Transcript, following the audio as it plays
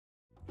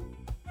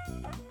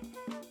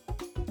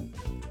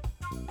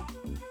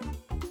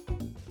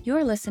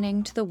You're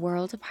listening to the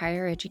World of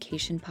Higher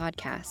Education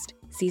podcast,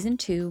 Season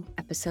 2,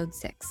 Episode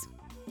 6.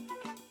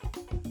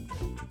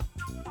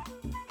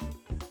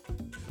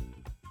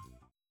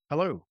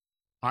 Hello,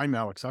 I'm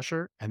Alex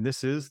Usher, and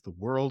this is the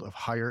World of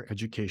Higher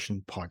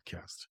Education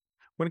podcast.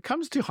 When it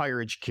comes to higher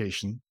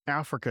education,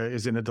 Africa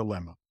is in a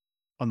dilemma.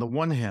 On the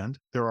one hand,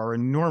 there are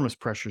enormous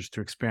pressures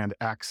to expand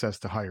access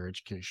to higher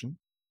education,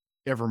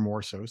 ever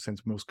more so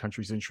since most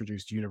countries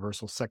introduced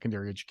universal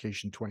secondary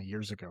education 20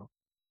 years ago.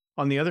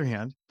 On the other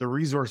hand, the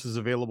resources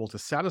available to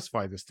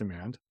satisfy this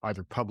demand,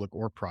 either public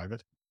or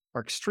private,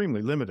 are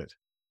extremely limited.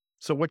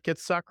 So what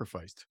gets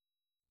sacrificed?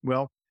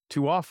 Well,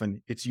 too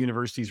often, it's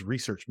universities'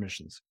 research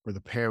missions, where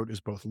the payout is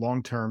both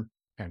long-term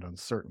and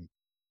uncertain.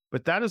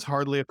 But that is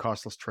hardly a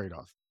costless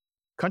trade-off.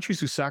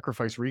 Countries who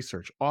sacrifice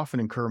research often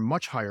incur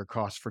much higher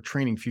costs for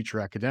training future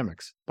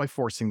academics by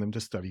forcing them to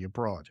study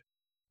abroad.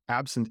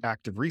 Absent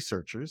active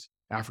researchers,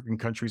 African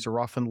countries are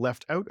often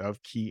left out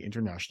of key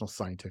international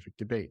scientific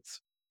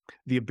debates.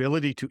 The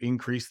ability to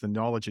increase the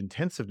knowledge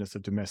intensiveness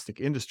of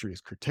domestic industry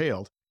is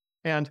curtailed,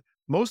 and,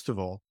 most of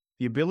all,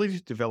 the ability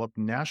to develop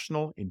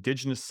national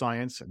indigenous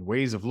science and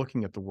ways of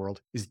looking at the world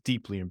is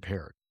deeply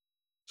impaired.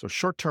 So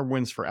short-term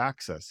wins for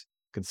access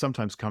can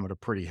sometimes come at a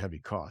pretty heavy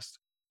cost.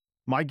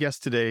 My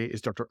guest today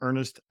is Dr.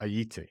 Ernest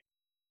Ayite.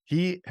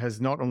 He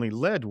has not only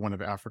led one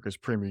of Africa's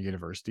premier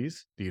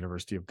universities, the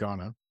University of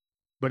Ghana,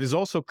 but is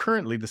also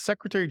currently the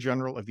Secretary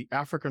General of the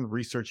African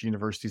Research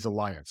Universities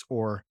Alliance,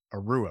 or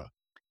ARUA.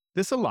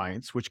 This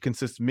alliance, which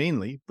consists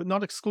mainly, but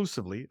not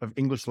exclusively, of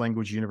English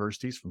language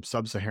universities from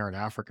sub-Saharan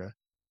Africa,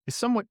 is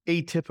somewhat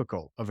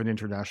atypical of an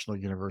international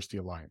university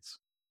alliance.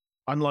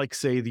 Unlike,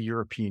 say, the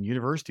European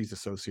Universities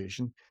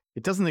Association,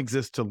 it doesn't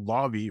exist to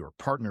lobby or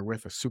partner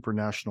with a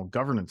supranational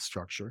governance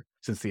structure,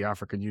 since the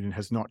African Union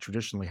has not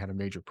traditionally had a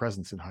major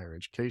presence in higher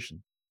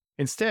education.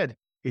 Instead,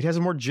 it has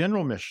a more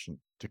general mission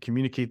to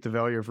communicate the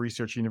value of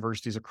research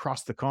universities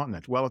across the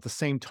continent, while at the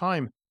same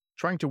time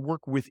trying to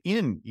work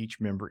within each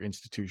member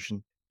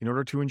institution in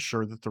order to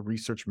ensure that the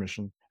research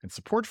mission and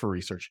support for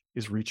research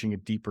is reaching a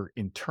deeper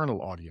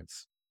internal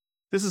audience.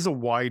 This is a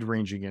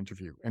wide-ranging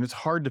interview, and it's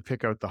hard to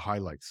pick out the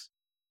highlights.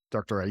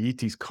 Dr.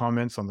 Ayite's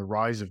comments on the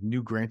rise of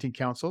new granting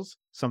councils,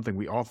 something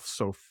we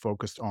also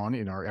focused on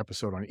in our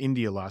episode on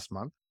India last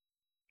month,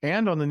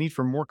 and on the need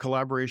for more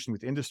collaboration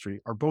with industry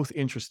are both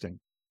interesting.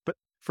 But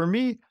for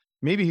me,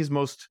 maybe his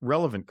most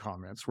relevant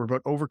comments were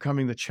about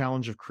overcoming the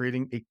challenge of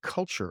creating a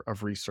culture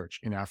of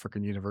research in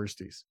African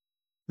universities.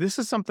 This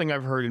is something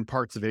I've heard in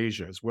parts of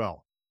Asia as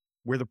well.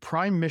 Where the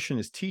prime mission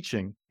is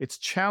teaching, it's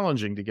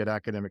challenging to get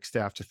academic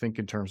staff to think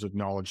in terms of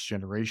knowledge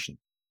generation.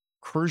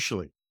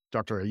 Crucially,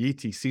 Dr.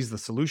 Ayite sees the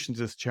solution to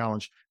this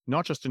challenge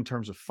not just in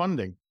terms of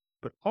funding,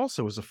 but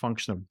also as a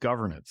function of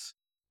governance.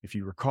 If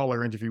you recall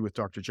our interview with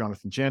Dr.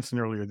 Jonathan Jansen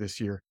earlier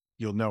this year,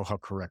 you'll know how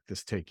correct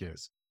this take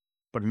is.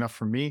 But enough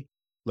from me,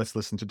 let's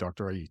listen to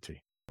Dr. Ayite.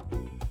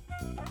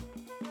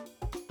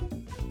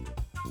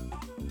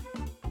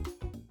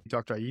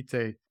 Dr.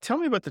 Ayite, tell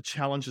me about the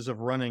challenges of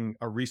running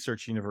a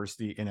research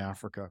university in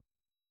Africa.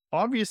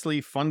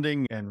 Obviously,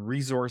 funding and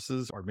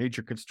resources are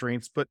major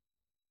constraints, but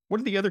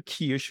what are the other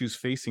key issues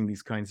facing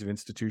these kinds of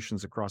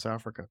institutions across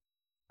Africa?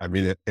 I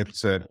mean,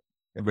 it's a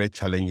very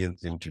challenging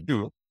thing to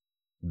do.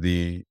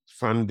 The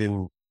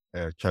funding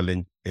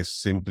challenge is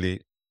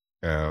simply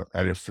a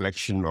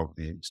reflection of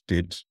the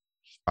state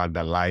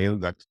underlying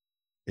that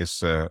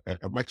is a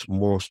much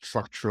more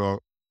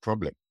structural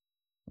problem.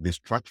 The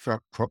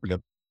structural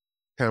problem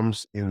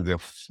comes in the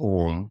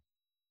form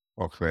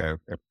of a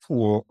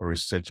poor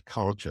research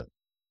culture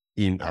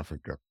in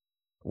Africa.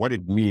 What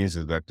it means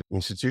is that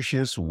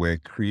institutions were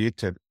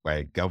created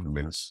by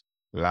governments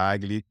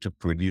largely to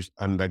produce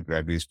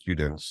undergraduate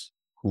students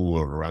who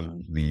will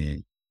run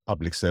the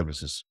public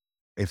services.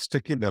 It's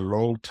taken a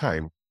long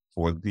time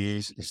for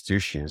these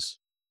institutions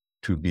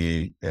to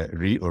be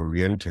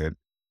reoriented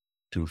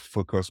to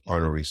focus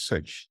on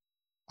research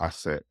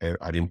as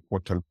an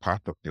important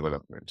part of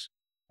development.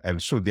 And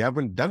so they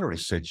haven't done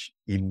research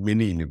in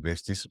many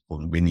universities for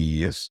many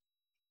years.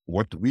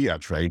 What we are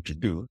trying to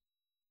do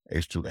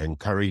is to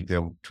encourage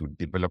them to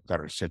develop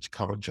that research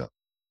culture,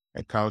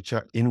 a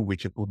culture in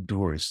which people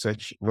do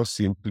research not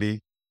simply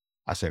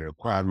as a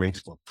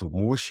requirement for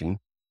promotion,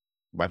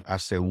 but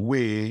as a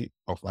way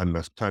of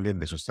understanding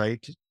the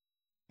society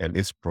and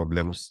its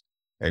problems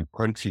and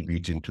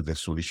contributing to the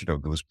solution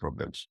of those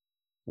problems.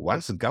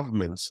 Once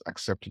governments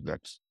accept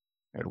that,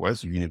 and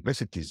once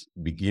universities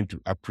begin to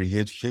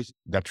apprehend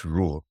that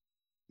role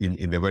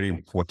in a very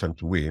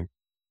important way,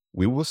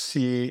 we will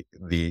see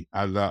the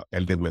other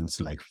elements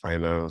like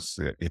finance,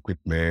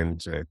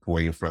 equipment,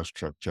 poor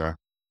infrastructure.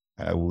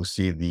 We'll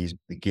see these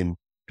begin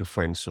to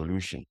find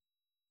solution.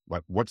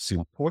 But what's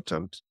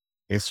important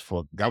is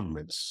for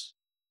governments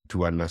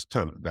to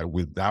understand that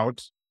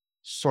without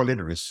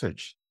solid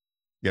research,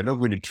 you're not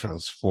going to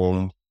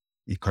transform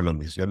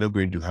economies. You're not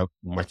going to have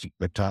much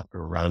better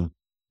run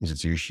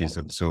institutions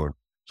and so on.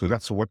 So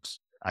that's what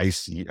I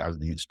see as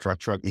the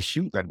structural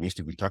issue that needs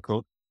to be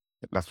tackled.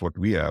 That's what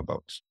we are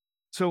about.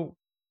 So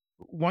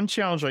One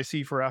challenge I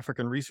see for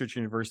African research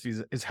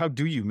universities is how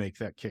do you make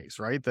that case,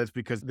 right? That's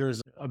because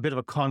there's a bit of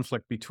a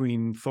conflict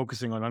between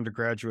focusing on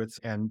undergraduates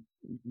and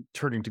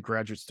turning to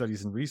graduate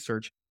studies and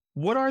research.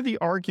 What are the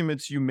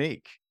arguments you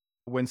make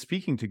when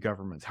speaking to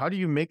governments? How do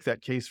you make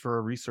that case for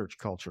a research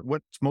culture?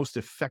 What's most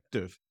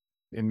effective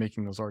in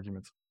making those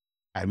arguments?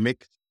 I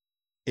make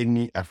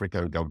any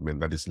African government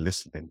that is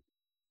listening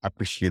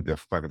appreciate the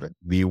fact that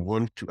they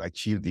want to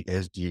achieve the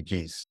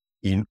SDGs.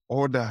 In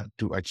order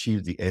to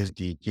achieve the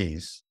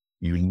SDGs,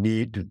 you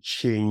need to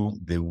change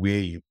the way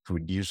you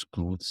produce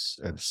goods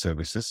and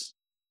services.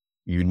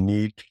 You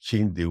need to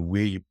change the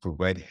way you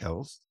provide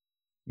health.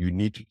 You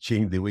need to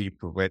change the way you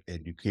provide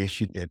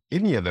education and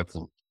any other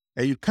thing.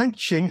 And you can't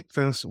change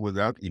things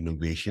without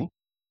innovation.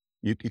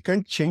 You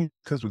can't change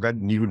things without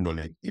new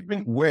knowledge,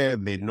 even where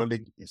the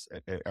knowledge is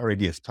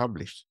already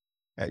established.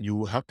 You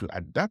will have to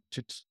adapt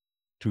it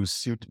to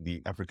suit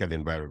the African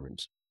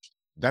environment.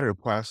 That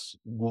requires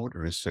good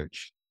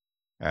research.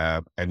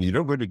 And you're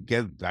not going to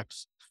get that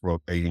from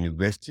a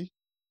university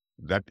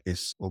that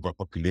is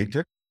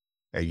overpopulated,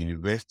 a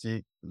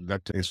university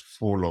that is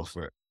full of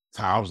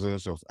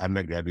thousands of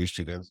undergraduate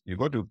students. You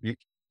got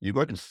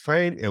to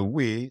find a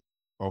way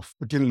of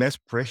putting less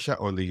pressure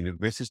on the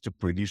universities to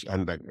produce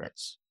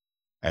undergrads.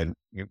 And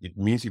it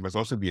means you must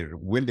also be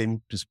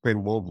willing to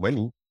spend more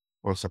money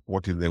on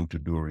supporting them to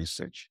do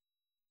research.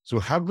 So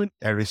having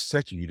a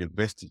research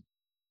university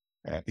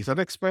is an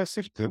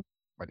expensive thing,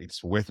 but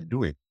it's worth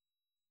doing.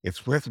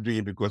 It's worth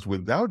doing because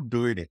without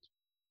doing it,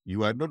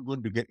 you are not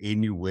going to get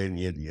anywhere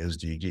near the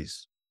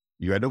SDGs.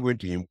 You are not going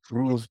to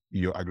improve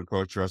your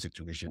agricultural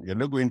situation. You're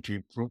not going to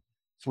improve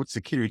food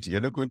security.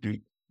 You're not going to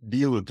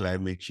deal with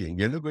climate change.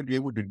 You're not going to be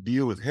able to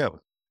deal with health.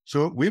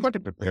 So we've got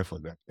to prepare for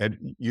that.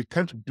 And you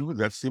can't do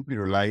that simply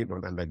relying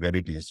on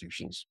undergraduate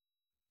institutions.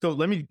 So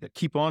let me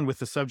keep on with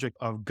the subject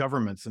of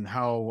governments and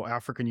how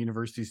African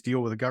universities deal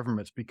with the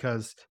governments,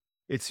 because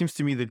it seems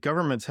to me that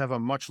governments have a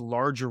much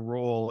larger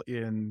role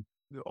in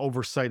the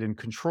oversight and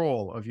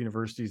control of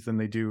universities than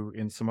they do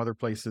in some other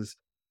places.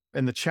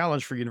 And the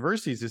challenge for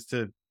universities is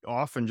to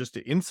often just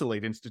to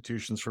insulate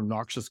institutions from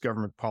noxious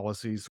government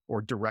policies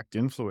or direct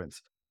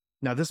influence.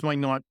 Now, this might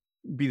not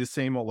be the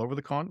same all over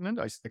the continent.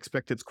 I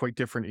expect it's quite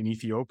different in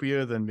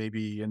Ethiopia than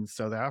maybe in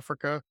South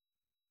Africa.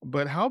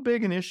 But how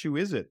big an issue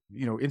is it?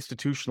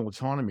 Institutional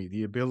autonomy,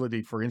 the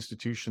ability for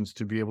institutions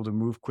to be able to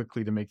move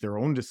quickly to make their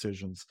own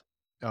decisions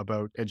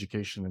about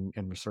education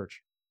and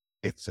research.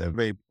 It's a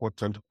very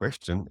important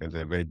question and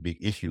a very big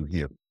issue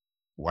here.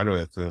 One of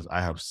the things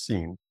I have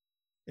seen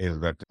is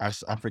that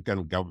as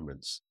African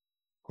governments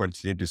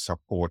continue to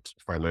support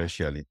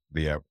financially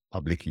their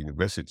public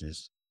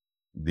universities,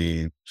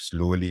 they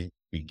slowly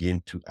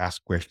begin to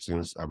ask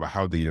questions about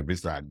how the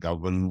universities are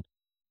governed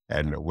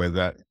and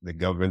whether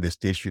the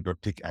state should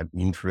not take an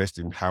interest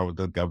in how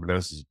the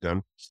governance is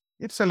done.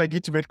 It's a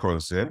legitimate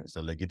concern. It's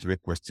a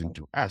legitimate question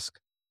to ask.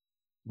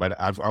 But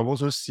I've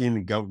also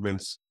seen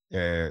governments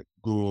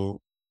go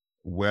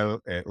well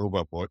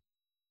overboard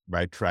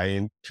by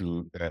trying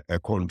to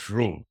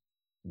control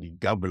the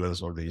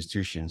governance of the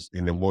institutions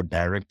in a more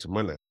direct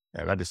manner.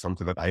 And that is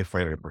something that I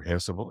find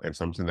reprehensible and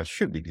something that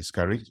should be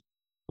discouraged.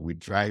 We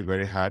try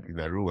very hard in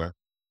ARUA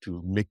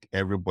to make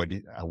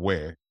everybody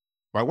aware.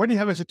 But when you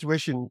have a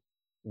situation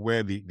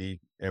where the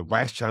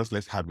vice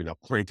chancellors have been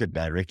appointed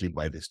directly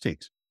by the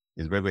state,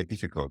 it's very, very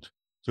difficult.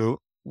 So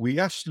we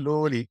are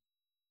slowly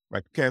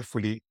but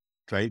carefully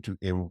trying to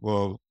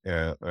involve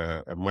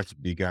a much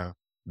bigger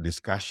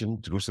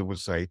discussion through civil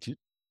society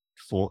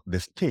for the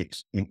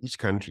states in each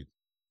country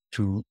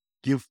to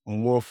give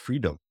more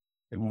freedom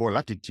and more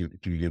latitude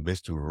to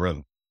universities to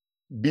run.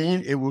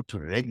 Being able to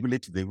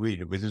regulate the way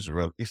universities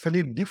run is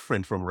fairly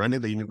different from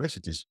running the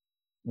universities.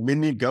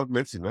 Many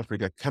governments in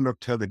Africa cannot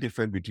tell the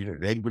difference between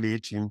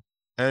regulating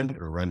and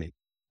running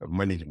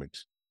management.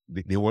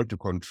 They want to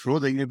control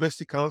the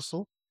university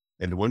council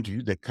and they want to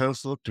use the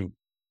council to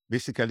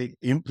basically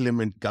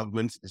implement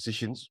government's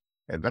decisions,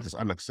 and that is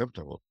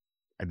unacceptable.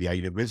 And there are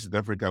universities in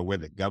Africa where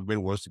the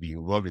government wants to be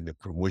involved in the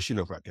promotion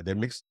of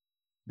academics.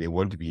 They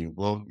want to be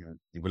involved in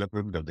the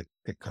development of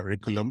the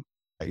curriculum.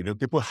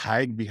 People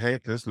hide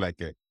behind things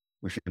like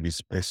we should be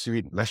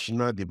pursuing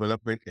national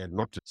development and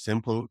not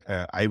simple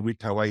ivory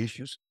tower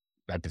issues.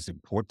 That is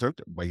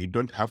important, but you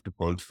don't have to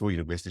control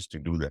universities to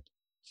do that.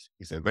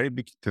 It's a very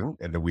big thing,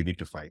 and we need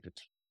to fight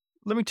it.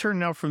 Let me turn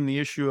now from the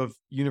issue of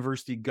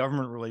university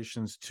government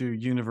relations to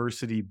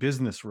university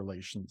business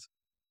relations.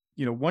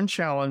 One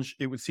challenge,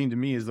 it would seem to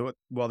me, is that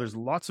while there's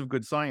lots of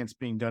good science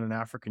being done in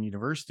African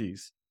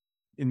universities,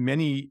 in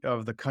many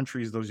of the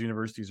countries those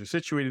universities are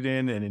situated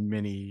in and in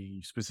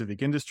many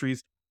specific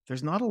industries,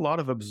 there's not a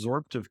lot of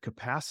absorptive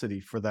capacity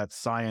for that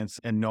science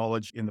and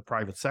knowledge in the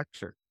private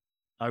sector.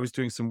 I was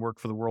doing some work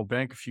for the World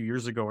Bank a few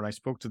years ago, and I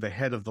spoke to the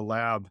head of the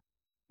lab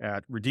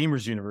at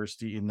Redeemers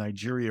University in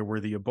Nigeria, where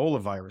the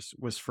Ebola virus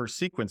was first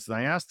sequenced. And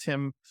I asked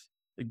him,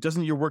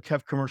 doesn't your work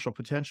have commercial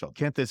potential?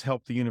 Can't this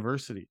help the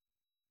university?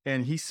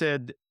 And he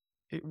said,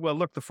 well,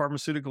 look, the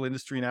pharmaceutical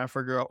industry in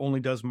Africa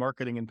only does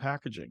marketing and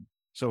packaging.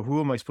 So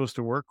who am I supposed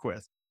to work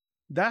with?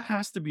 That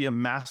has to be a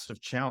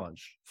massive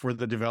challenge for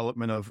the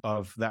development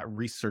of that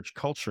research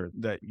culture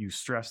that you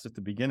stressed at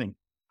the beginning.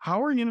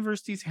 How are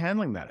universities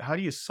handling that? How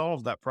do you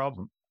solve that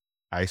problem?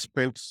 I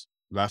spent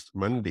last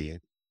Monday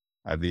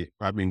at the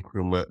Kwame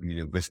Nkrumah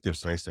University of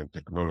Science and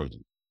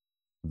Technology.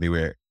 They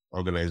were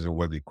organizing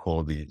what they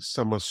call the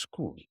summer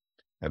school.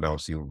 And I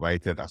was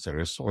invited as a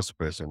resource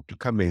person to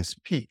come and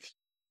speak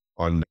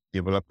on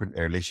developing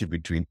a relationship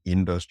between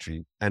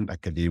industry and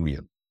academia.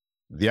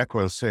 Their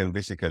concern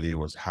basically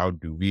was, how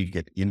do we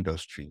get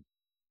industry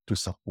to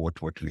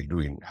support what we're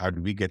doing? How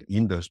do we get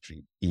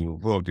industry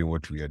involved in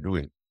what we are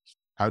doing?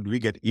 How do we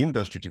get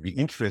industry to be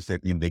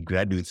interested in the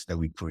graduates that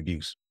we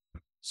produce?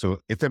 So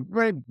it's a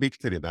very big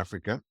thing in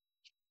Africa.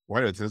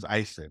 One of the things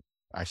I said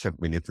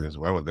many things.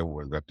 One of them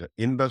was that the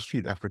industry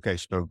in Africa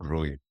is not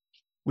growing,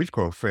 which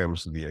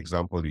confirms the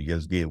example you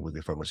just gave with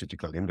the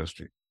pharmaceutical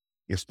industry.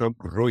 It's not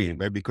growing,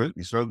 but because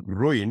it's not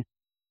growing,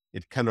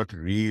 it cannot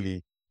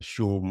really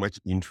show much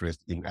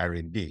interest in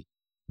R&D.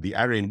 The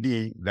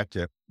R&D that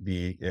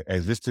the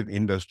existing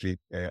industry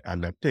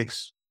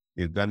undertakes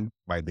is done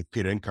by the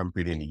parent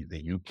company in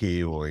the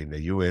UK or in the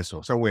US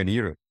or somewhere in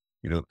Europe.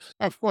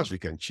 Of course, we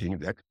can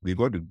change that. We've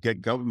got to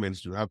get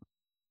governments to have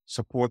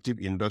supportive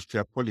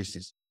industrial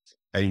policies,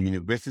 and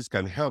universities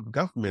can help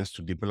governments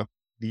to develop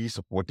these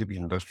supportive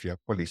industrial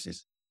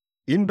policies.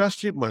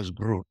 Industry must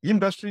grow.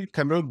 Industry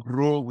cannot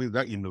grow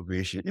without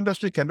innovation.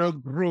 Industry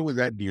cannot grow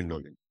without new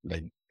knowledge,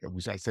 like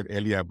which I said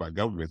earlier about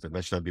government and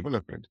national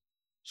development.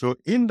 So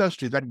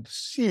industry that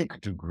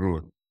seek to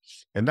grow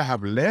and that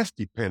have less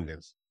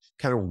dependence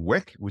can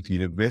work with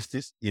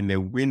universities in a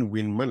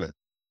win-win manner.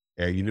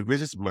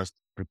 Universities must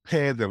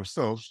prepare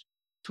themselves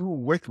to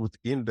work with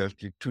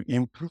industry to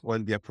improve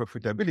on their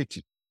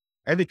profitability.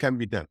 And it can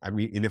be done. I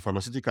mean, in the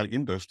pharmaceutical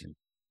industry,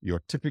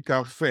 your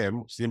typical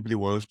firm simply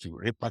wants to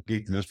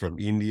repackage things from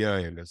India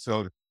and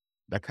sell.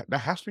 That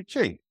has to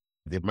change.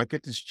 The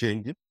market is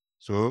changing.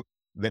 So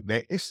that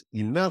there is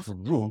enough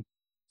room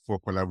for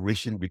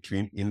collaboration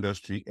between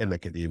industry and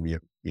academia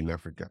in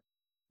Africa.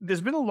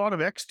 There's been a lot of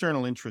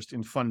external interest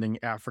in funding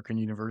African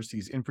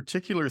universities, in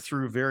particular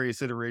through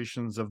various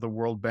iterations of the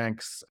World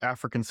Bank's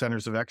African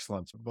Centers of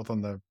Excellence, both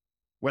on the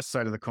west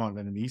side of the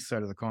continent and the east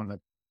side of the continent.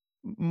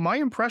 My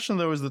impression,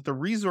 though, is that the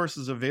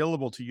resources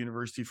available to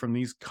university from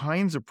these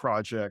kinds of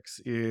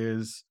projects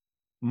is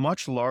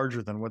much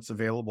larger than what's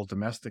available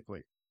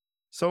domestically.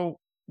 So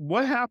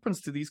what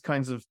happens to these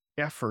kinds of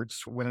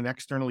efforts when an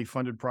externally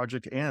funded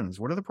project ends?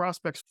 What are the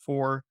prospects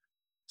for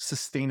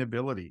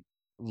sustainability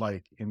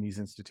like in these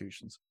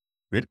institutions?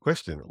 Great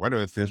question. One of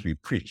the things we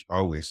preach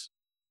always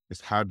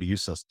is, how do you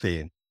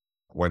sustain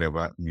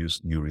whatever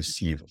you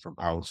receive from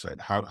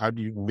outside? How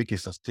do you make it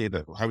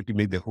sustainable? How do you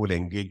make the whole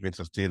engagement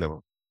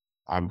sustainable?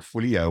 I'm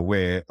fully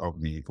aware of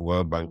the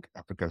World Bank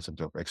African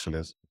Center of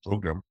Excellence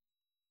program.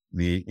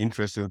 The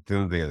interesting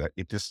thing there that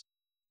it's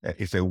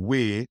a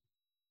way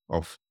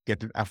of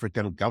getting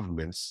African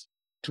governments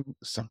to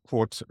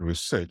support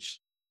research,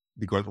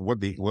 because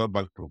what the World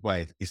Bank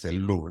provides is a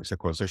loan, it's a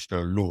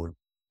concessional loan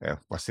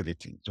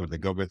facility. So the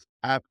governments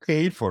are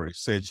paid for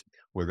research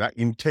without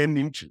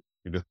intending to,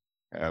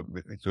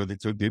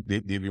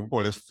 they've been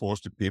more or less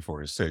forced to pay for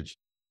research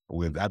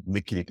without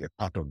making it a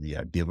part of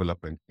their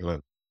development plan.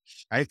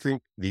 I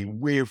think the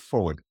way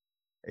forward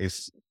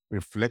is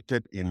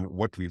reflected in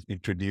what we've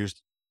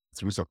introduced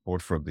through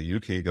support from the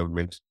UK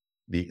government,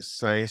 the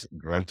Science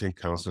Granting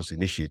Council's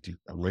initiative.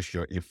 I'm not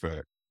sure if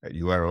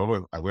you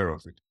are aware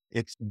of it.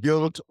 It's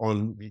built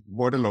on the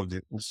model of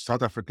the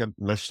South African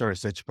National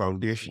Research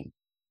Foundation.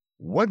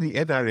 What the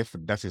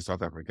NRF does in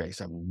South Africa is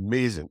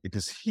amazing. It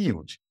is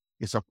huge.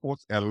 It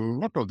supports a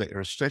lot of the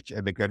research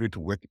and the graduate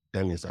work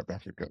done in South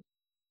Africa.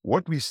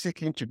 What we're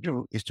seeking to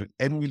do is to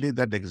emulate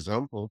that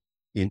example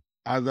in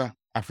other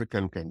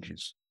African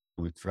countries.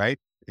 We tried,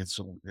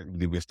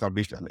 we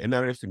established an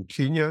NRF in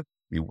Kenya.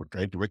 We were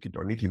trying to work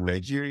on it in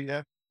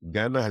Nigeria.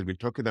 Ghana has been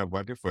talking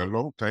about it for a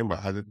long time, but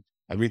hasn't.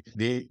 I mean,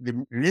 the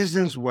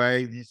reasons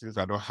why these things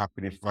are not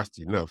happening fast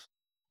enough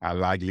are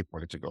largely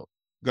political.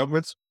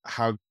 Governments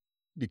have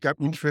become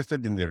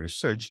interested in the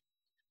research,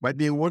 but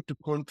they want to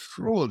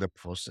control the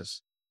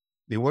process.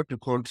 They want to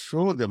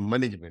control the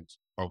management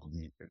of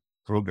the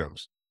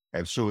programs.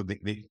 And so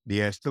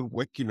they are still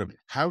working on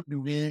how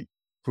do we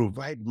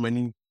provide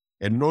money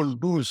and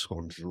not lose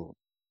control.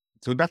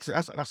 So that's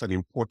an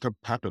important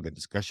part of the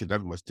discussion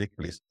that must take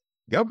place.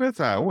 Governments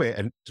are aware,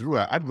 and through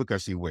our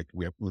advocacy work,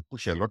 we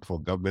push a lot for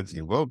government's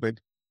involvement.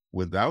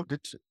 Without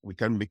it, we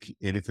can't make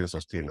anything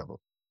sustainable.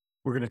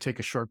 We're going to take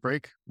a short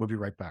break. We'll be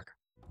right back.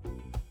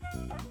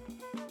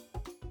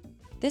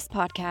 This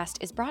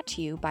podcast is brought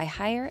to you by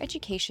Higher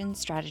Education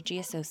Strategy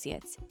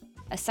Associates,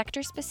 a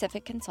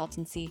sector-specific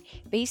consultancy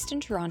based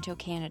in Toronto,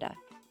 Canada.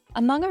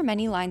 Among our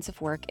many lines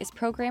of work is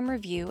program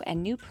review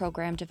and new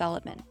program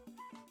development.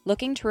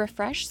 Looking to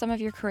refresh some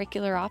of your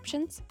curricular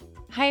options?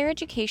 Higher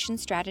Education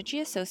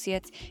Strategy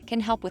Associates can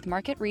help with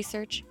market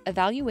research,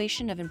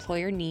 evaluation of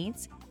employer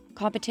needs,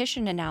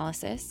 competition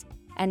analysis,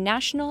 and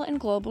national and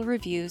global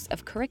reviews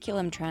of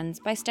curriculum trends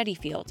by study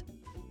field.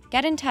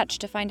 Get in touch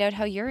to find out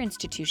how your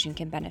institution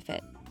can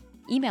benefit.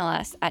 Email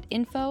us at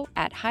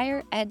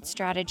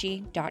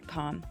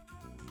info@higheredstrategy.com.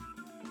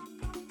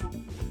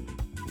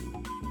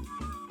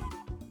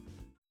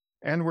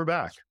 And we're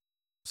back.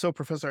 So,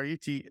 Professor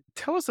Ayiti,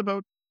 tell us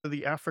about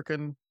the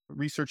African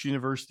Research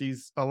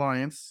Universities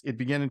Alliance. It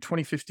began in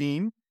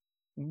 2015.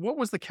 What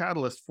was the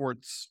catalyst for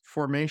its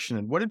formation,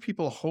 and what did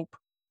people hope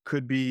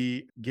could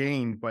be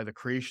gained by the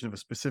creation of a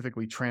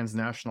specifically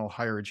transnational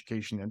higher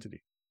education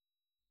entity?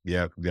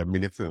 Yeah, there are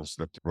many things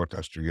that brought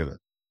us together.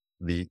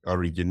 The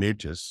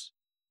originators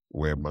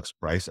were Max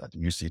Price at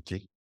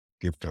UCT,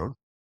 Cape Town,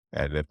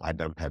 and then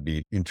Adam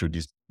Habib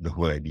introduced the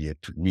whole idea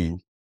to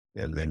me,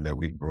 and then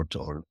we brought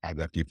on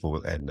other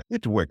people, and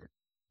it worked.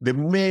 The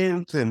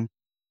main thing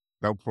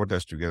that brought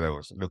us together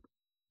was, look,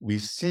 we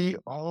see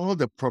all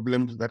the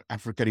problems that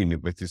African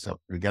universities have,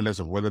 regardless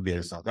of whether they're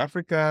in South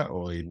Africa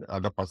or in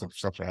other parts of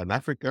Sub-Saharan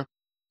Africa.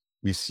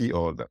 We see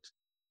all that.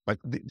 But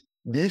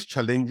these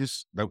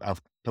challenges that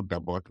I've talked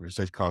about,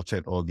 research culture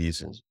and all these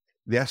things,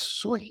 they are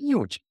so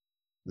huge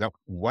that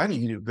one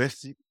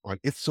university on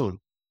its own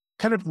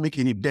cannot make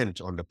any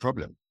dent on the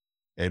problem.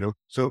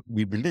 So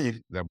we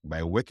believe that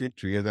by working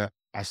together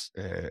as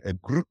a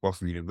group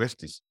of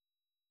universities,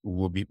 we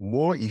will be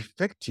more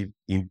effective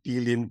in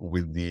dealing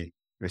with the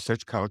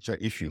research culture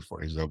issue,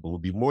 for example. We'll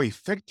be more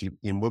effective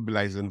in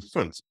mobilizing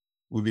funds.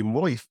 We'll be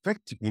more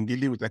effective in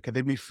dealing with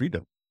academic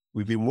freedom.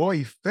 We'll be more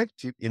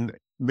effective in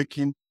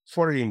making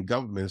foreign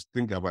governments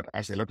think about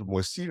us a lot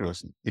more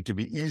seriously. It will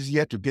be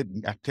easier to get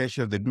the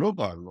attention of the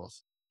global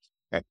north.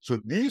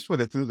 So these were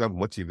the things that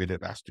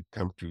motivated us to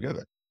come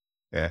together.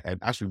 And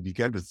as we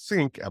began to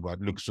think about,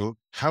 look, so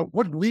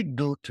what do we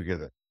do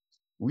together?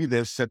 We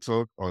then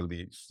settled on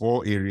the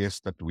 4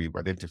 areas that we've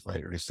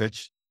identified: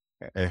 research,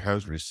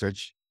 enhanced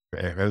research,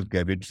 enhanced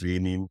graduate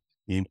training,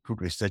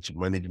 improved research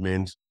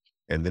management,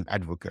 and then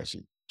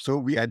advocacy. So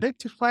we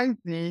identified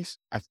these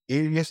as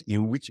areas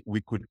in which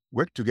we could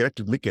work together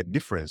to make a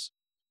difference.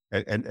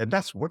 And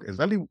that's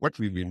exactly what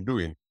we've been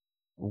doing.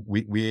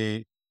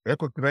 We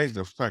recognize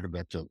the fact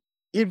that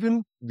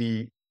even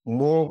the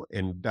more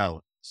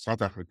endowed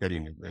South African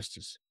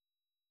universities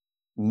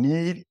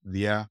need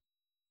their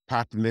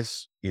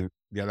partners in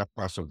the other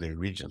parts of the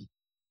region.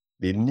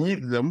 They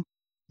need them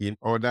in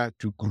order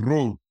to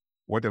grow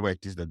whatever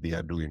it is that they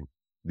are doing.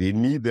 They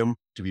need them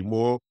to be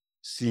more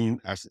seen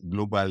as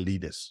global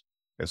leaders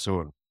and so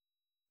on.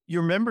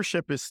 Your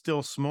membership is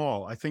still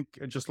small. I think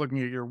just looking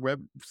at your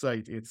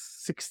website, it's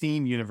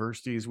 16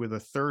 universities, with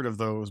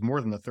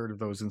more than a third of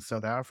those in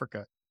South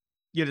Africa.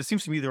 Yet it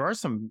seems to me there are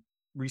some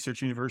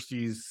research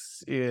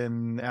universities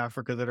in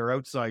Africa that are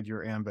outside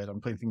your ambit.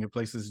 I'm thinking of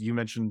places you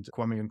mentioned,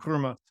 Kwame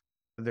Nkrumah.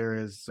 There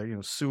is,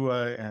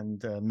 SUA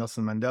and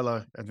Nelson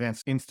Mandela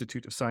Advanced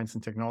Institute of Science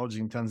and Technology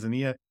in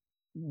Tanzania.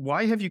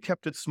 Why have you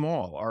kept it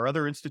small? Are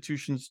other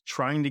institutions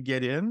trying to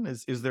get in?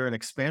 Is there an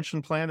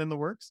expansion plan in the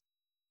works?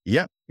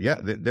 Yeah,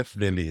 there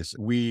definitely is.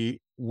 We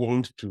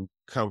want to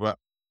cover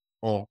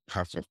all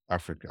parts of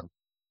Africa,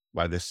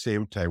 but at the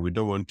same time, we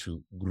don't want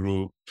to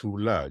grow too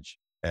large.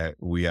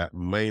 We are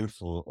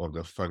mindful of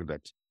the fact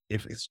that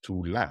if it's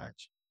too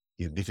large,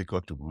 it's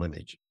difficult to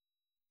manage.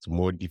 It's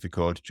more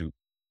difficult to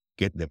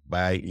get the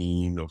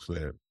buy-in of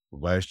the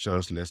vice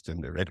chancellors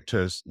and the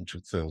rectors into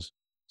things.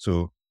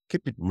 So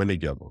keep it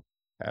manageable.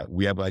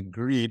 We have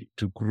agreed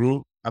to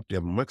grow up to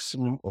a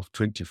maximum of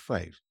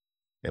 25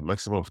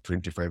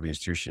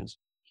 institutions.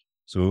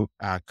 So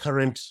our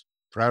current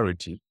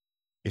priority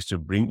is to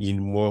bring in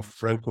more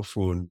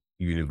Francophone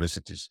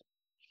universities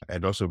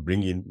and also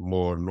bring in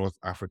more North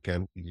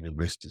African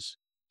universities.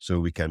 So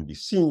we can be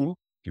seen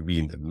to be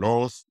in the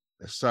North,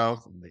 the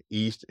South, the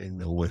East,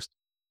 and the West.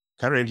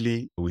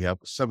 Currently, we have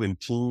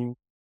 17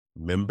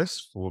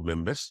 members, 4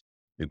 members,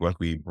 because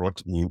we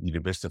brought in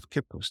University of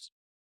Cape Coast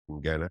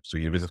in Ghana. So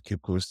University of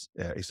Cape Coast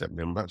is a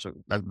member. So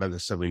that's the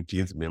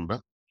 17th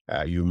member.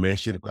 You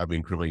mentioned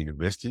Kwame Nkrumah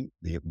University.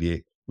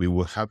 We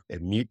will have a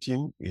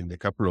meeting in a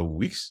couple of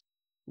weeks,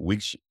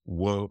 which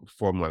will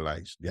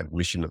formalize the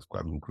admission of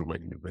Kwame Nkrumah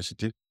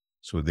University.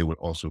 So they will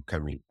also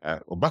come in.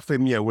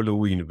 Obafemi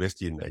Awolowo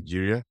University in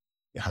Nigeria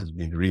has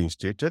been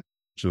reinstated.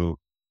 So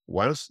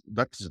once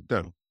that is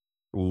done,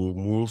 we'll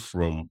move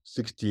from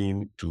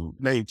 16 to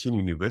 19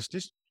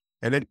 universities.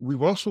 And then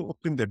we've also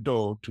opened the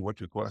door to what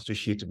we call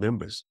associate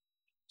members.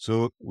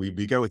 So we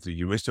began with the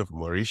University of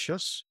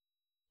Mauritius.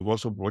 We've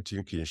also brought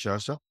in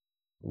Kinshasa.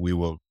 We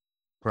will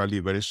probably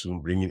very soon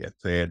bring in a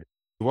third.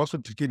 We've also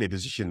taken a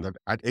decision that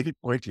at any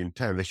point in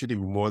time, there shouldn't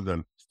be more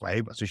than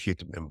 5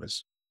 associate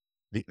members.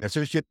 The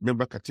associate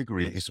member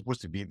category is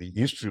supposed to be the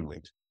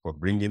instrument for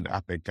bringing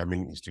up and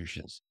coming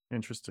institutions.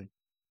 Interesting.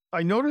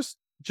 I noticed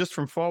just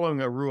from following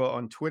ARUA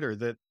on Twitter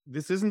that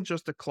this isn't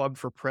just a club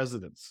for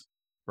presidents,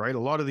 right? A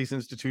lot of these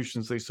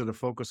institutions, they sort of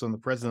focus on the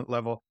president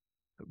level,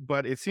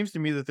 but it seems to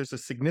me that there's a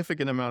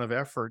significant amount of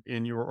effort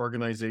in your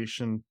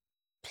organization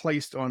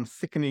placed on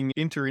thickening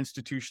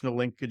interinstitutional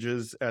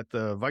linkages at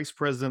the vice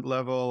president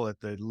level, at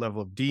the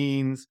level of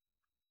deans.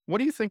 What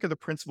do you think are the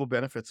principal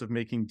benefits of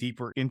making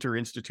deeper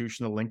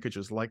interinstitutional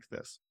linkages like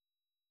this?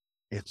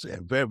 It's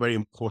a very, very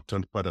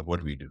important part of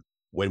what we do.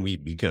 When we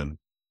began,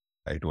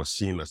 it was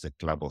seen as a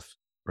club of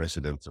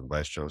presidents and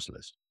vice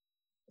chancellors.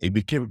 It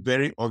became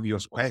very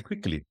obvious quite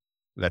quickly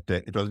that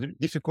it was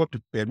difficult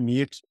to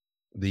permeate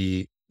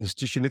the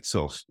institution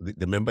itself,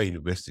 the member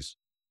universities.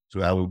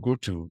 So I will go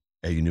to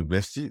a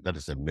university that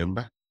is a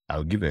member,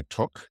 I'll give a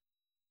talk,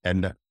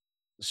 and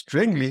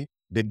strangely,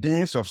 the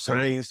deans of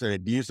science and the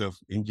deans of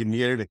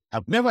engineering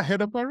have never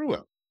heard of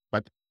ARUA.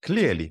 But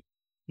clearly,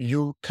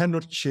 you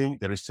cannot change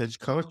the research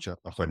culture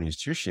of an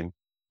institution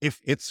if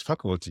its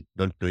faculty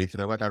don't know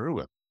anything about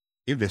ARUA.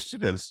 If the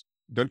students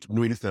don't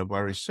know anything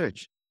about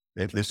research,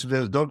 if the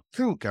students don't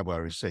think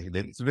about research,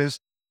 the students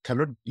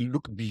cannot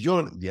look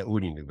beyond their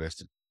own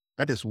university.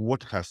 That is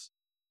what has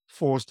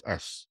forced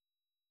us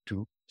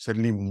to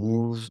suddenly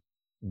move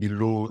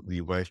below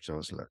the vice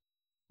chancellor.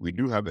 We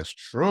do have a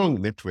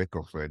strong network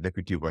of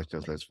deputy vice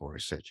chancellors for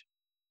research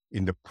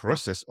in the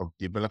process of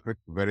developing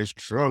very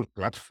strong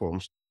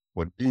platforms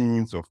for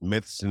deans of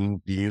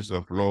medicine, deans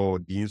of law,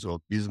 deans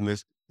of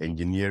business,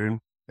 engineering,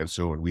 and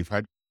so on. We've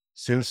had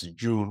since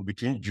June,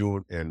 between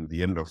June and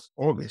the end of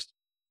August,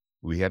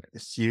 we had a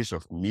series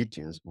of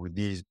meetings with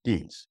these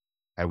deans.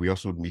 And we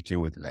also meeting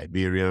with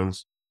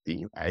librarians,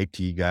 the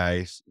IT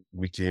guys,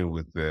 meeting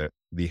with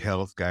the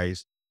health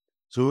guys.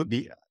 So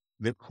the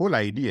whole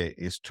idea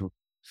is to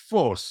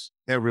force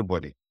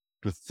everybody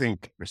to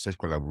think research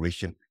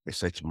collaboration,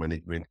 research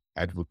management,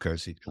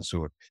 advocacy, and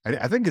so on. And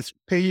I think it's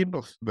paying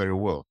off very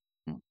well.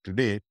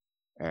 Today,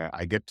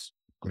 I get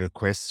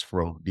requests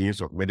from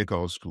deans of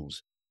medical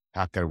schools.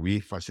 How can we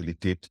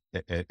facilitate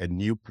a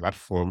new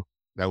platform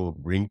that will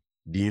bring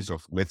deans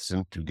of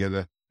medicine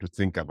together to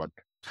think about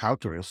how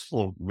to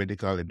transform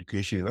medical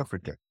education in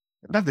Africa?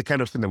 And that's the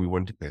kind of thing that we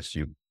want to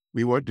pursue.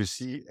 We want to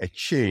see a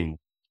change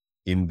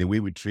in the way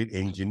we treat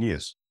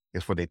engineers.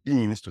 It's for the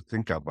deans to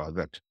think about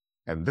that.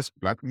 And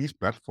these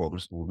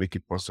platforms will make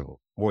it possible,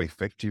 more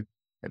effective,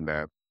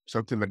 and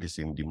something that is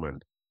in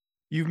demand.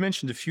 You've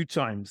mentioned a few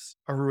times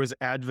ARUA's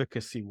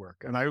advocacy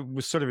work, and I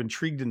was sort of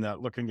intrigued in that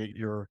looking at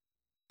your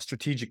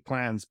strategic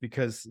plans,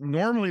 because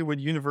normally when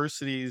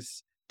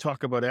universities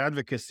talk about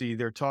advocacy,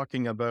 they're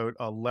talking about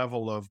a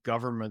level of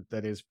government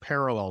that is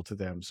parallel to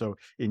them. So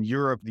in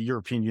Europe, the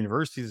European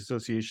Universities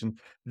Association,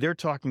 they're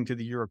talking to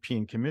the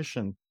European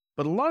Commission.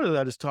 But a lot of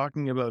that is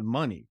talking about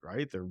money,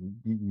 right? There are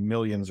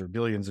millions or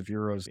billions of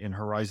euros in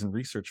Horizon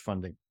research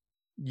funding.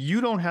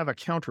 You don't have a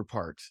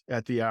counterpart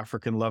at the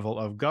African level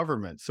of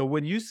government. So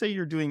when you say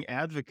you're doing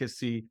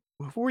advocacy,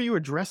 who are you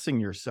addressing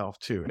yourself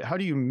to? How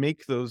do you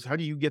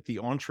get the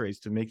entrees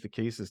to make the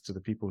cases to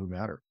the people who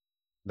matter?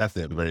 That's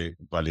a very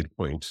valid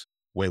point.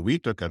 When we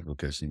talk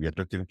advocacy, we are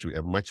talking to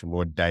a much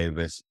more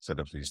diverse set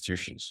of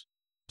institutions.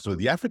 So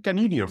the African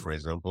Union, for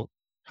example,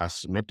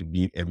 has not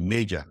been a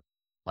major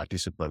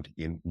participant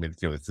in many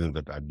of the things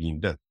that are being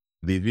done.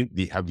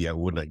 They have their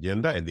own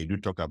agenda and they do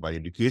talk about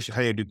education,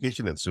 higher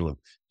education, and so on.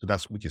 So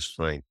that's which is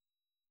fine.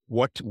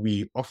 What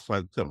we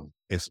offer them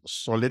is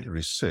solid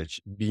research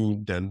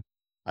being done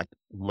at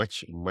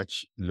much,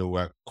 much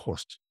lower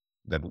cost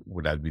than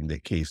would have been the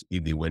case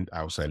if they went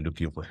outside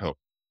looking for help.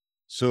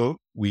 So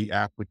we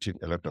are putting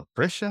a lot of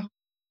pressure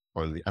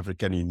on the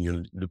African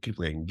Union, looking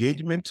for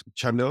engagement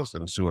channels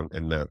and so on.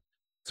 And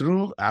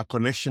through our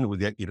connection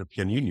with the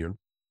European Union,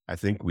 I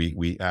think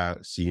we are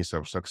seeing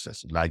some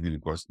success, largely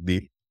because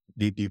they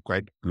deal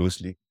quite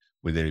closely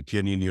with the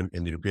European Union,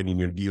 and the European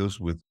Union deals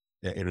with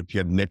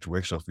European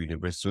networks of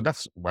universities. So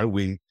that's one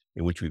way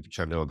in which we've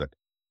channeled that.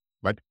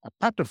 But a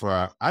part of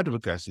our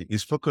advocacy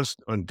is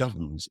focused on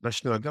governments,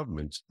 national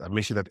governments. I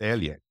mentioned that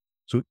earlier.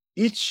 So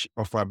each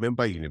of our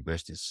member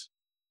universities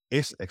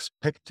is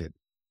expected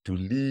to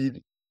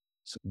lead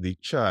the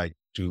charge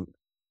to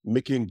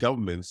making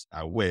governments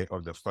aware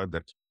of the fact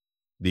that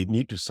they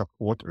need to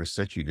support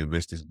research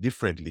universities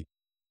differently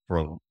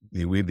from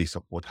the way they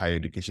support higher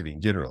education in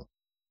general.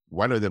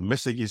 One of the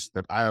messages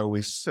that I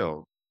always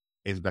sell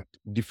is that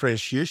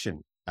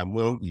differentiation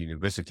among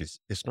universities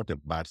is not a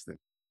bad thing.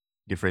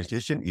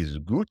 Differentiation is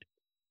good,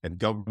 and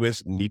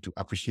governments need to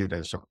appreciate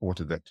and support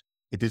that.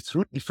 It is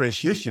through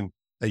differentiation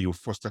that you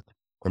foster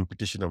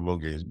competition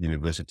among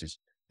universities.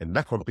 And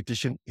that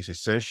competition is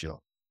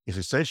essential. It's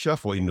essential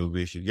for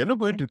innovation. You're not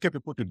going to get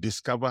people to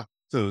discover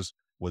things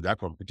without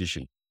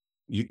competition.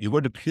 You're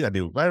going to create an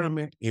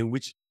environment in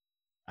which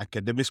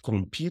academics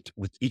compete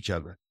with each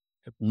other.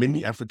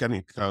 Many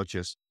African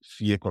cultures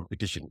fear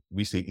competition.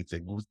 We say it's a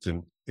good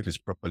thing if it's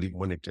properly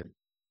monitored.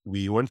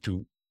 We want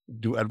to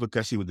do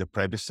advocacy with the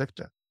private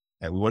sector,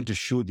 and we want to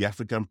show the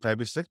African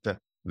private sector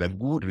that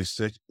good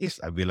research is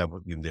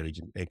available in the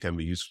region and can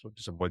be useful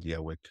to support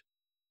their work.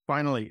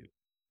 Finally,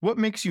 what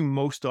makes you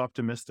most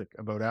optimistic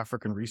about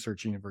African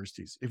research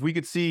universities? If we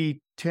could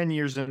see 10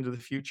 years into the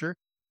future,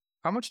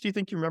 how much do you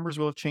think your members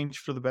will have changed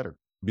for the better?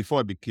 Before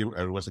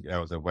I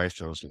was a vice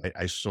chancellor,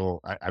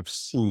 I've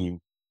seen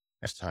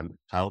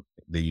how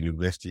the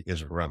university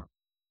is run.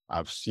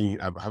 I've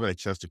had a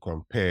chance to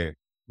compare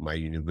my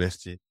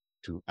university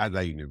to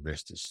other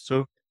universities.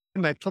 So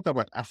when I talk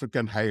about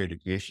African higher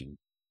education,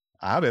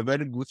 I have a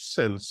very good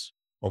sense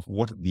of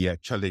what their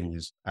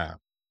challenges are.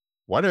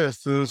 One of the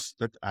things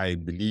that I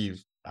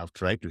believe I've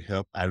tried to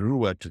help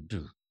ARUA to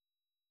do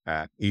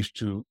is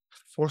to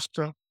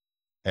foster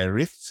a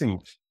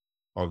rethink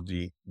of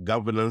the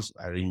governance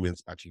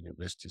arrangements at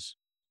universities.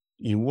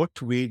 In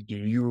what way do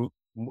you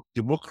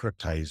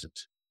democratize it?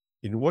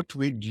 In what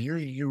way do you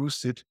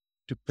use it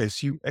to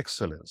pursue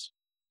excellence?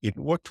 In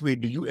what way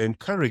do you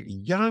encourage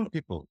young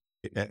people,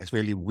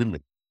 especially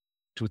women,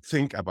 to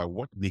think about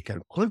what they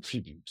can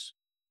contribute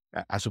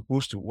as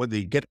opposed to what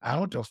they get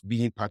out of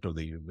being part of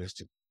the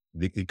university?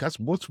 It cuts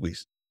both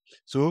ways.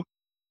 So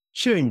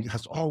change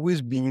has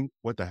always been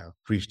what I have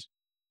preached.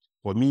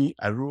 For me,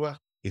 ARUA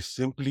is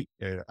simply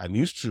an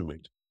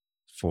instrument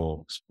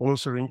for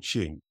sponsoring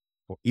change,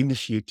 for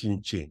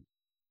initiating change.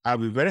 I'll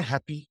be very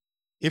happy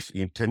if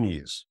in 10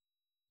 years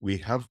we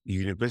have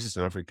universities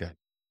in Africa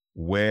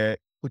where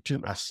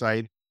putting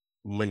aside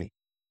money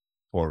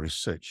for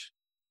research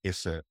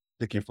is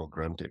taken for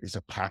granted. It's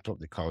a part of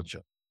the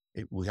culture.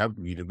 We have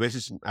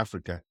universities in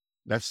Africa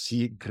that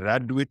see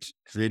graduate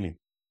training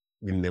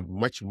in a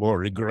much more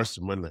rigorous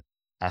manner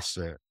as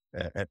a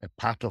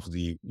part of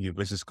the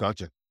university's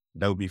culture.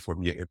 That would be for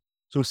me.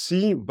 So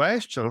seeing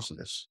vice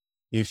chancellors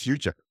in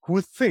future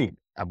who think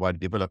about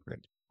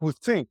development, who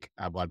think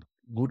about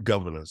good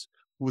governance,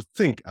 who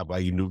think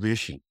about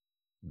innovation,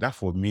 that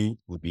for me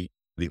would be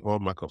the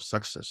hallmark of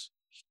success.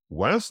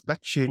 Once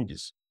that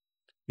changes,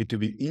 it will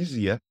be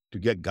easier to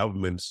get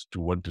governments to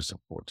want to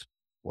support.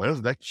 Once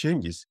that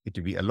changes, it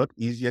will be a lot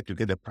easier to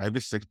get the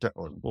private sector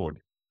on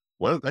board.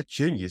 Once that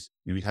changes,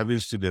 you'll be having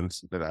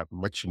students that are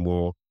much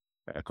more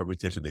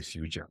committed to the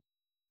future.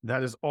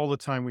 That is all the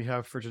time we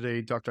have for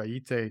today. Dr.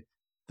 Aite,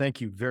 thank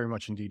you very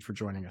much indeed for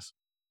joining us.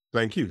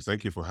 Thank you.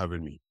 Thank you for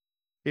having me.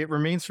 It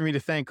remains for me to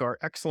thank our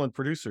excellent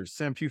producers,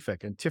 Sam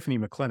Pufek and Tiffany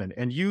McLennan,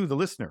 and you, the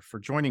listener, for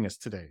joining us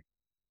today.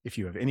 If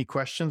you have any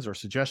questions or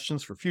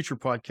suggestions for future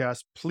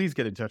podcasts, please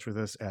get in touch with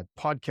us at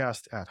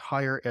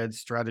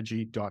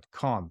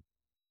podcast@higheredstrategy.com.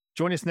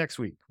 Join us next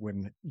week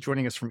when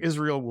joining us from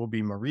Israel will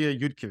be Maria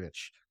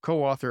Yudkevich,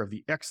 co-author of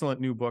the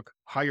excellent new book,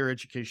 Higher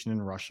Education in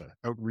Russia,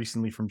 out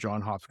recently from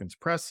Johns Hopkins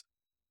Press.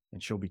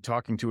 And she'll be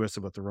talking to us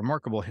about the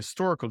remarkable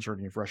historical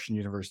journey of Russian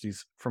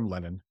universities from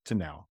Lenin to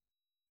now.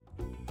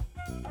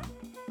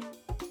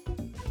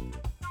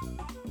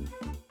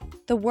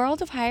 The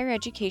World of Higher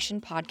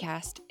Education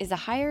podcast is a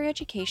Higher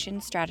Education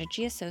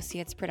Strategy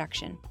Associates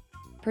production,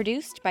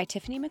 produced by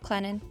Tiffany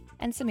McLennan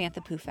and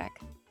Samantha Pufek,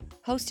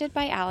 hosted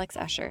by Alex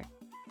Usher,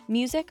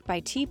 music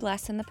by T.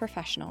 Bless and the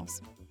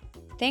Professionals.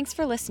 Thanks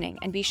for listening,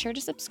 and be sure to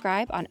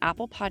subscribe on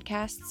Apple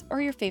Podcasts or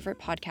your favorite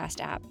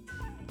podcast app.